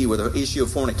may deal with the issue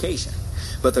of fornication.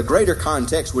 But the greater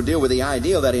context would deal with the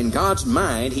idea that in God's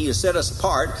mind, He has set us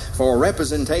apart for a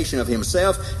representation of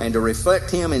Himself and to reflect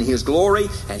Him in His glory.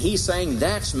 And He's saying,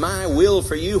 that's my will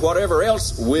for you. Whatever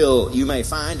else will you may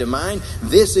find of mine,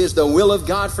 this is the will of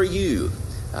God for you.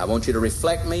 I want you to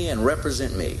reflect me and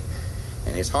represent me.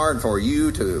 And it's hard for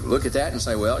you to look at that and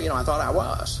say, well, I thought I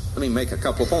was. Let me make a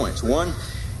couple of points. One,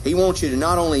 He wants you to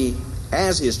not only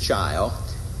as His child,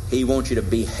 He wants you to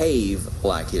behave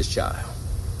like His child.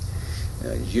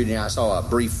 Judy and I saw a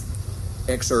brief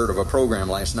excerpt of a program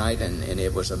last night, and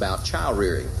it was about child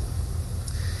rearing.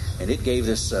 And it gave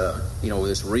this,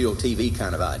 this real TV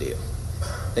kind of idea.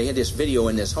 They had this video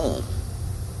in this home,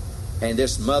 and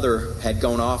this mother had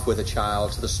gone off with a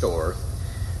child to the store,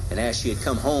 and as she had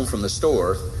come home from the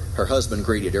store, her husband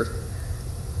greeted her,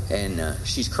 and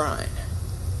she's crying.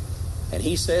 And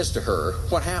he says to her,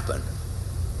 what happened?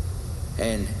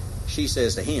 And she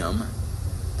says to him,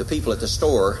 the people at the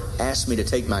store asked me to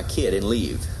take my kid and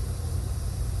leave.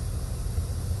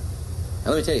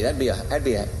 Now let me tell you, that'd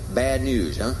be a bad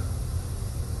news, huh?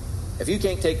 If you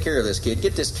can't take care of this kid,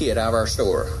 get this kid out of our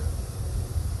store.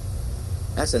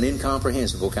 That's an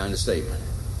incomprehensible kind of statement.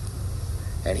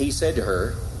 And he said to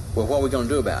her, well, what are we going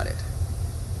to do about it?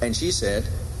 And she said,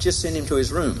 just send him to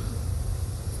his room.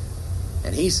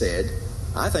 And he said,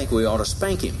 I think we ought to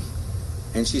spank him.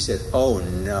 And she said, oh,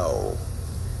 no.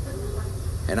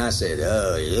 And I said,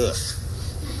 oh, yes.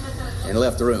 And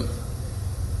left the room.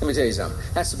 Let me tell you something.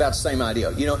 That's about the same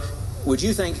idea. Would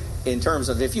you think in terms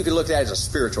of, if you could look at it as a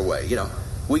spiritual way,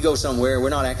 we go somewhere, we're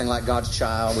not acting like God's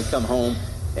child, we come home,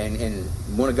 and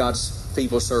one of God's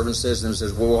people, servants, says to them,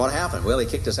 says, well, what happened? Well, He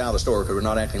kicked us out of the store because we're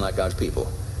not acting like God's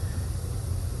people.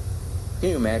 Can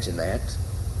you imagine that?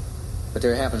 But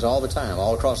there happens all the time,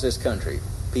 all across this country,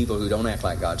 people who don't act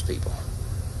like God's people.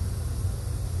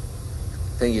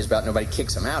 The thing is about nobody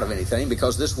kicks them out of anything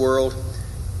because this world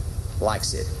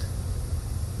likes it.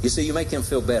 You see, you make them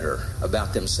feel better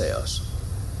about themselves.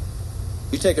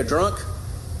 You take a drunk,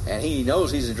 and he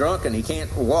knows he's a drunk, and he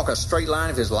can't walk a straight line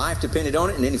if his life depended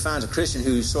on it, and then he finds a Christian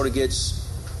who sort of gets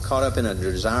caught up in a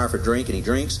desire for drink, and he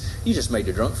drinks. You just made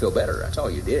the drunk feel better. That's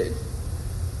all you did.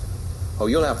 Oh,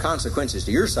 you'll have consequences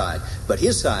to your side, but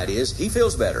his side is he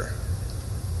feels better.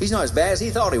 He's not as bad as he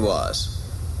thought he was.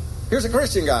 Here's a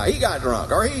Christian guy. He got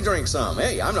drunk, or he drinks some.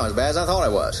 Hey, I'm not as bad as I thought I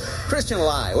was. Christian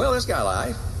lie. Well, this guy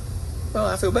lied. Well,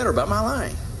 I feel better about my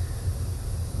lying.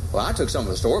 Well, I took some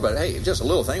to the store, but hey, just a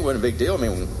little thing, wasn't a big deal. I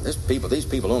mean, these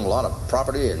people own a lot of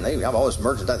property, and they have all this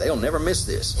merchandise. They'll never miss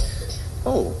this.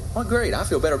 Oh, well, great. I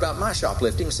feel better about my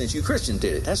shoplifting since you Christians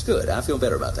did it. That's good. I feel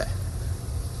better about that.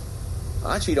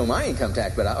 I cheat on my income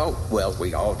tax, but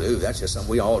we all do. That's just something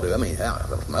we all do. I mean,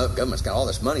 the government's got all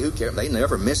this money. Who cares? They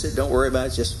never miss it. Don't worry about it.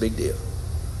 It's just a big deal.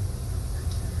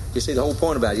 You see, the whole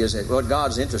point about it is that what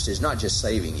God's interest is not just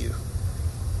saving you.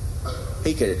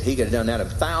 He could have done that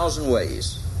 1,000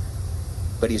 ways.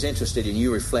 But He's interested in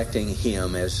you reflecting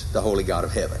Him as the holy God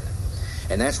of heaven.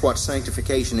 And that's what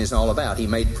sanctification is all about. He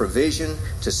made provision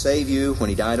to save you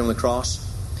when He died on the cross.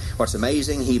 What's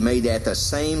amazing, He made at the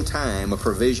same time a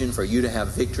provision for you to have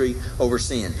victory over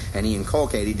sin. And He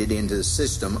inculcated it into the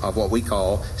system of what we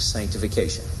call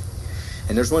sanctification.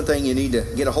 And there's one thing you need to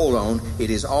get a hold on.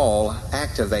 It is all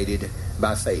activated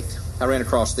by faith. I ran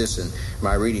across this in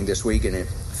my reading this week, and it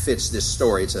fits this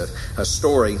story. It's a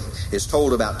story. It's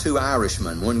told about two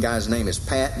Irishmen. One guy's name is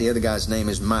Pat. The other guy's name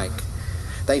is Mike.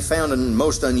 They found a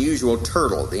most unusual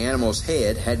turtle. The animal's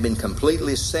head had been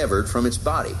completely severed from its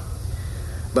body,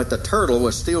 but the turtle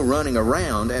was still running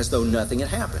around as though nothing had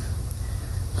happened.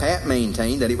 Pat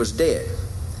maintained that it was dead.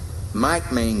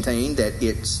 Mike maintained that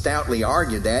it stoutly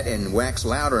argued that and waxed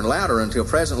louder and louder until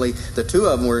presently the two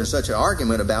of them were in such an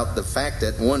argument about the fact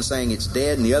that one saying it's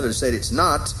dead and the other said it's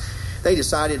not. They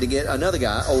decided to get another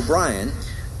guy, O'Brien.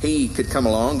 He could come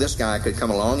along, this guy could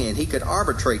come along, and he could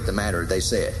arbitrate the matter, they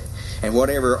said. And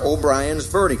whatever O'Brien's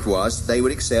verdict was, they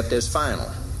would accept as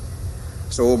final.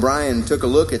 So O'Brien took a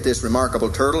look at this remarkable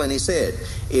turtle and he said,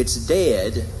 "It's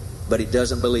dead, but it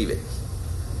doesn't believe it."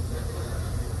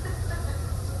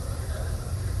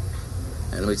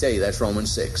 And let me tell you, that's Romans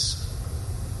 6.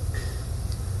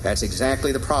 That's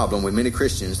exactly the problem with many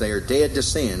Christians. They are dead to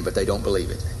sin, but they don't believe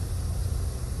it.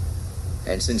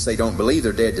 And since they don't believe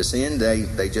they're dead to sin,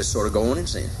 they just sort of go on and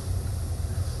sin.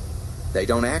 They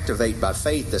don't activate by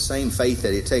faith the same faith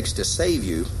that it takes to save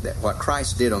you, that what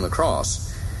Christ did on the cross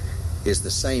is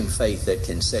the same faith that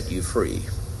can set you free.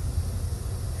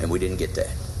 And we didn't get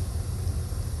that.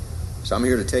 So I'm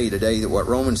here to tell you today that what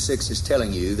Romans 6 is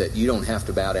telling you, that you don't have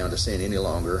to bow down to sin any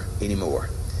longer, anymore.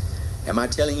 Am I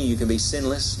telling you you can be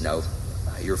sinless? No.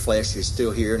 Your flesh is still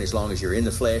here, and as long as you're in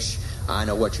the flesh, I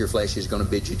know what your flesh is going to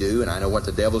bid you do, and I know what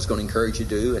the devil's going to encourage you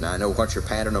to do, and I know what your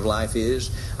pattern of life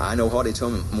is. I know what it's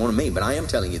going to mean. But I am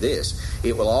telling you this.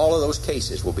 All of those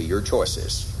cases will be your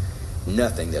choices.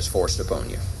 Nothing that's forced upon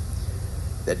you.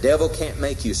 The devil can't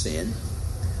make you sin.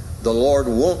 The Lord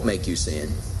won't make you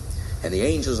sin. And the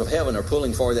angels of heaven are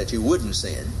pulling for that you wouldn't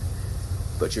sin,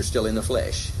 but you're still in the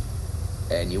flesh,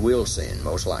 and you will sin,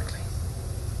 most likely.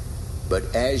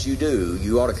 But as you do,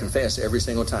 you ought to confess every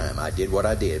single time, I did what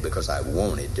I did because I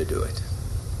wanted to do it.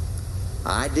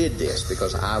 I did this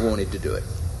because I wanted to do it.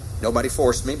 Nobody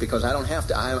forced me because I don't have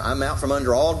to. I'm out from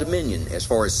under all dominion as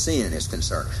far as sin is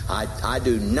concerned. I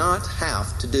do not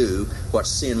have to do what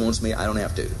sin wants me. I don't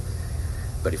have to.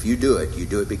 But if you do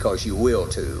it because you will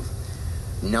to.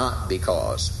 Not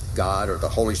because God or the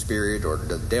Holy Spirit or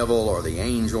the devil or the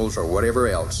angels or whatever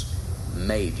else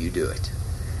made you do it.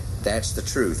 That's the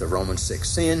truth of Romans 6.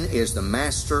 Sin is the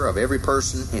master of every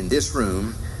person in this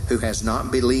room who has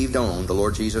not believed on the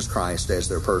Lord Jesus Christ as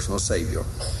their personal Savior.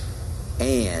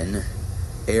 And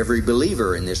every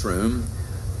believer in this room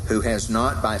who has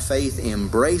not by faith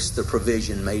embraced the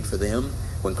provision made for them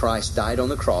when Christ died on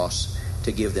the cross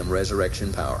to give them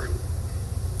resurrection power.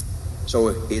 So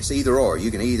it's either or.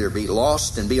 You can either be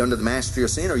lost and be under the mastery of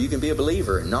sin, or you can be a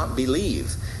believer and not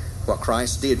believe what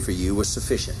Christ did for you was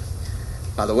sufficient.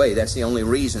 By the way, that's the only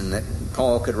reason that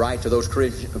Paul could write to those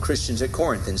Christians at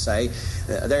Corinth and say,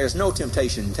 there is no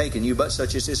temptation taken you but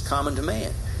such as is common to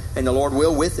man. And the Lord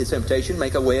will, with the temptation,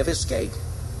 make a way of escape.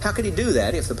 How could he do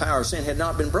that if the power of sin had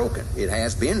not been broken? It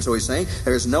has been, so he's saying,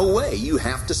 there's no way. You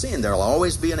have to sin. There'll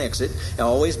always be an exit.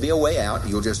 There'll always be a way out.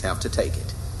 You'll just have to take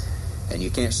it. And you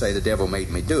can't say the devil made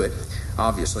me do it,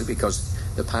 obviously, because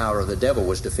the power of the devil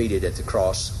was defeated at the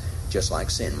cross just like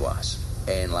sin was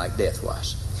and like death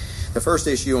was. The first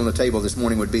issue on the table this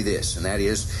morning would be this, and that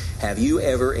is, have you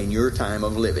ever in your time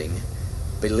of living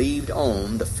believed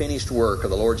on the finished work of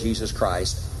the Lord Jesus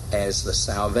Christ as the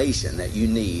salvation that you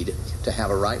need to have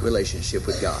a right relationship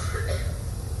with God?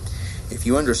 If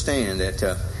you understand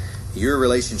that your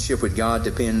relationship with God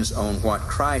depends on what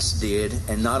Christ did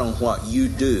and not on what you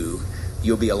do,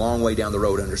 you'll be a long way down the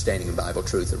road understanding the Bible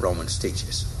truth that Romans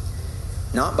teaches.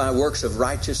 Not by works of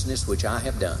righteousness which I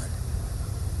have done,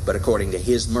 but according to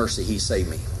His mercy He saved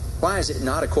me. Why is it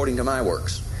not according to my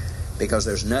works? Because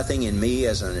there's nothing in me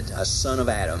as a son of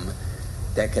Adam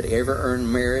that could ever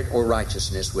earn merit or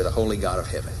righteousness with a holy God of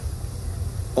heaven.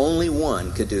 Only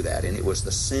one could do that, and it was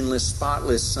the sinless,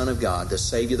 spotless Son of God, the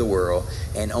Savior of the world,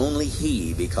 and only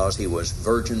He, because He was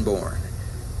virgin born.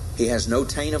 He has no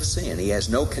taint of sin. He has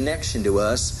no connection to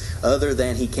us other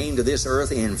than He came to this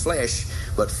earth in flesh,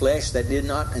 but flesh that did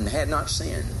not and had not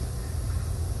sinned.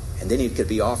 And then He could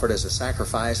be offered as a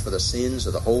sacrifice for the sins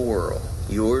of the whole world,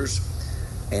 yours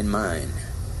and mine.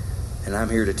 And I'm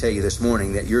here to tell you this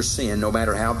morning that your sin, no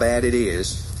matter how bad it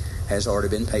is, has already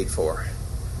been paid for.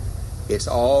 It's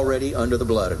already under the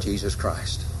blood of Jesus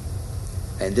Christ.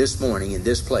 And this morning, in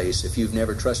this place, if you've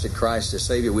never trusted Christ as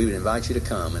Savior, we would invite you to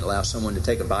come and allow someone to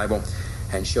take a Bible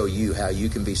and show you how you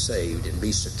can be saved and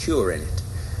be secure in it.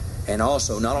 And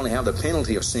also not only have the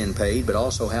penalty of sin paid, but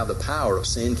also have the power of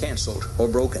sin canceled or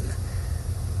broken,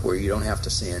 where you don't have to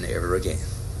sin ever again.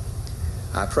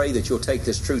 I pray that you'll take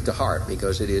this truth to heart,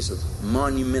 because it is a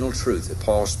monumental truth that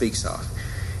Paul speaks of.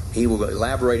 He will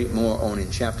elaborate it more on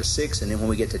in chapter 6, and then when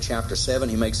we get to chapter 7,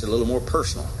 he makes it a little more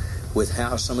personal with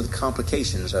how some of the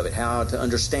complications of it, how to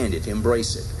understand it,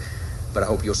 embrace it. But I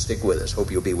hope you'll stick with us.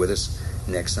 Hope you'll be with us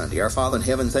next Sunday. Our Father in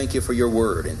heaven, thank you for your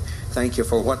word, and thank you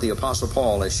for what the Apostle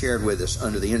Paul has shared with us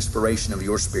under the inspiration of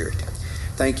your Spirit.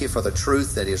 Thank you for the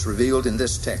truth that is revealed in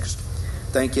this text.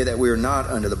 Thank you that we are not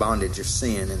under the bondage of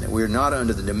sin, and that we are not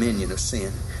under the dominion of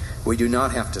sin. We do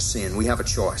not have to sin. We have a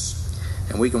choice,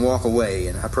 and we can walk away.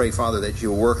 And I pray, Father, that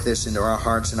you'll work this into our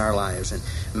hearts and our lives and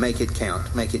make it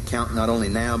count. Make it count not only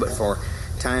now, but for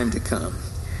time to come,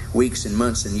 weeks and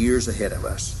months and years ahead of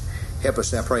us. Help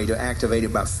us, I pray, to activate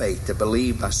it by faith, to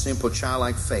believe by simple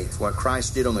childlike faith what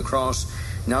Christ did on the cross.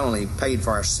 Not only paid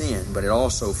for our sin, but it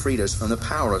also freed us from the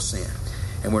power of sin.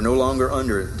 And we're no longer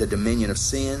under the dominion of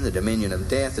sin, the dominion of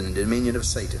death, and the dominion of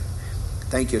Satan.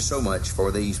 Thank you so much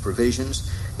for these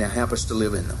provisions. Now help us to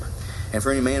live in them. And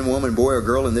for any man, woman, boy, or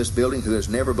girl in this building who has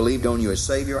never believed on you as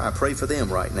Savior, I pray for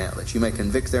them right now, that you may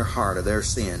convict their heart of their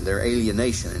sin, their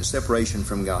alienation and separation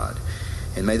from God.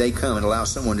 And may they come and allow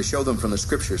someone to show them from the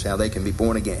Scriptures how they can be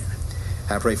born again.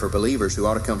 I pray for believers who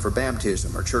ought to come for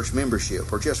baptism or church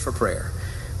membership or just for prayer.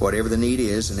 Whatever the need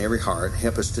is in every heart,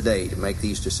 help us today to make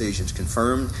these decisions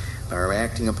confirmed or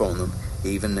acting upon them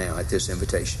even now at this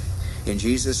invitation. In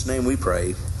Jesus' name we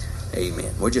pray.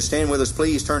 Amen. Would you stand with us,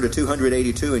 please? Turn to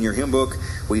 282 in your hymn book.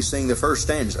 We sing the first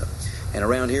stanza. And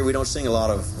around here we don't sing a lot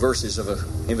of verses of an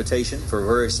invitation for a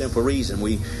very simple reason.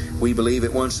 We believe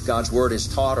that once God's Word is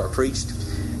taught or preached,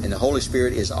 and the Holy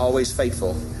Spirit is always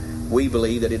faithful, we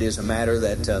believe that it is a matter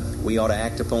that we ought to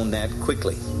act upon that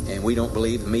quickly. And we don't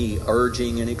believe me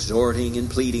urging and exhorting and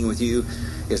pleading with you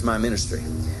is my ministry.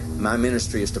 My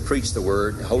ministry is to preach the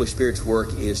Word. The Holy Spirit's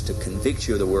work is to convict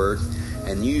you of the Word,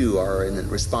 and you are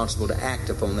responsible to act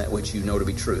upon that which you know to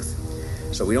be truth.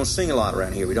 So we don't sing a lot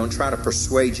around here. We don't try to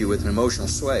persuade you with an emotional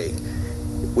sway.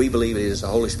 We believe it is the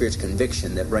Holy Spirit's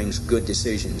conviction that brings good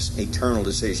decisions, eternal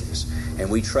decisions. And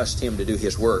we trust Him to do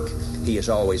His work. He is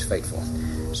always faithful.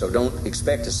 So don't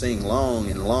expect to sing long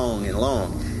and long and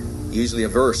long. Usually a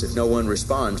verse if no one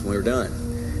responds when we're done.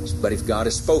 But if God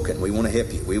has spoken, we want to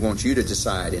help you. We want you to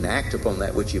decide and act upon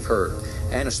that which you've heard.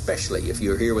 And especially if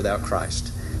you're here without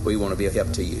Christ, we want to be a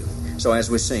help to you. So as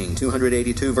we sing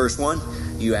 282 verse 1,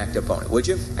 you act upon it, would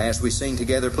you? As we sing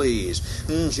together, please.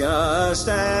 Just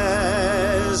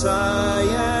as I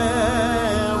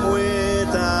am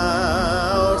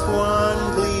without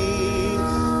one plea.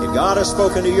 If God has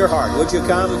spoken to your heart, would you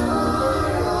come?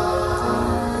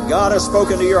 If God has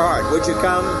spoken to your heart, would you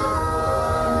come?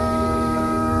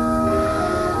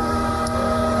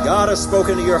 If God has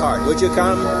spoken to your heart, would you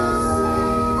come?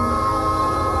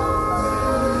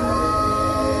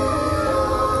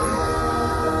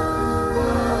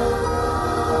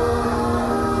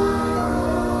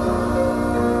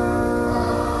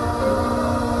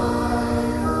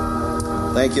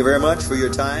 Thank you very much for your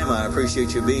time. I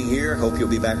appreciate you being here. Hope you'll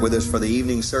be back with us for the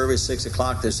evening service, 6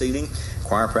 o'clock this evening.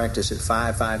 Choir practice at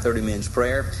 5:30 men's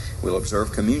prayer. We'll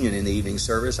observe communion in the evening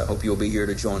service. I hope you'll be here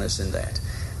to join us in that.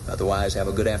 Otherwise, have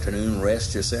a good afternoon.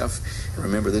 Rest yourself. And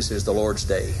remember, this is the Lord's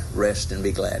day. Rest and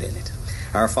be glad in it.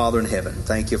 Our Father in heaven,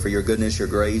 thank you for your goodness, your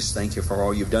grace. Thank you for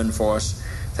all you've done for us.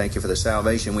 Thank you for the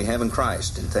salvation we have in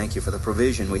Christ. And thank you for the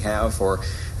provision we have for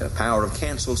the power of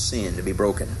canceled sin to be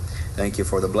broken. Thank you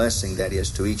for the blessing that is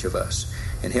to each of us.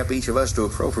 And help each of us to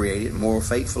appropriate it more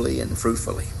faithfully and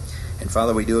fruitfully. And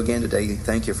Father, we do again today,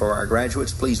 thank you for our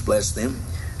graduates. Please bless them,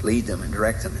 lead them and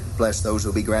direct them. And bless those who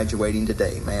will be graduating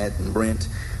today. Matt and Brent,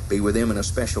 be with them in a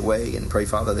special way. And pray,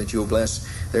 Father, that you'll bless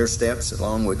their steps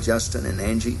along with Justin and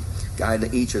Angie.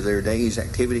 Guide each of their days'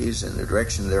 activities and the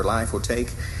direction their life will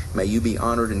take. May you be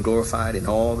honored and glorified in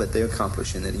all that they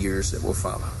accomplish in the years that will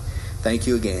follow. Thank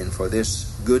you again for this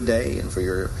good day and for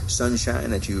your sunshine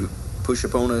that you push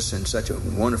upon us in such a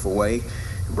wonderful way.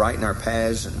 Brighten our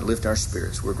paths and lift our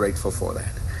spirits. We're grateful for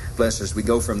that. Bless us as we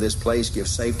go from this place. Give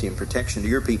safety and protection to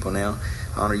your people now.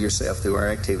 Honor yourself through our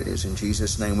activities. In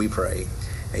Jesus' name we pray.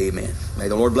 Amen. May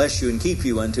the Lord bless you and keep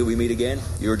you until we meet again.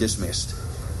 You're dismissed.